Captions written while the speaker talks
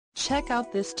Check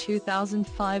out this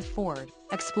 2005 Ford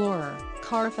Explorer.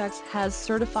 Carfax has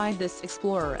certified this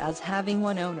Explorer as having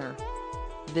one owner.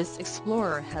 This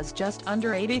Explorer has just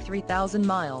under 83,000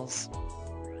 miles.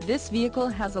 This vehicle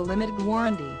has a limited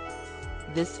warranty.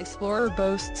 This Explorer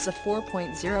boasts a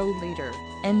 4.0-liter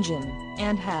engine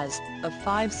and has a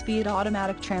 5-speed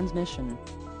automatic transmission.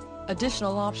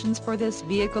 Additional options for this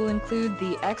vehicle include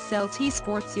the XLT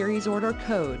Sport Series order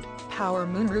code, power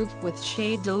moonroof with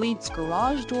shade, deletes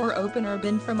garage door opener,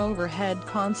 bin from overhead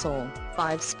console,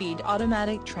 5-speed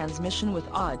automatic transmission with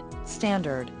odd,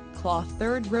 standard, cloth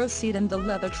third-row seat and the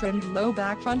leather-trimmed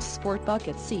low-back front sport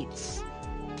bucket seats.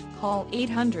 Call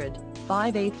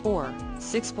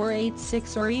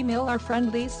 800-584-6486 or email our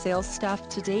friendly sales staff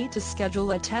today to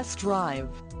schedule a test drive.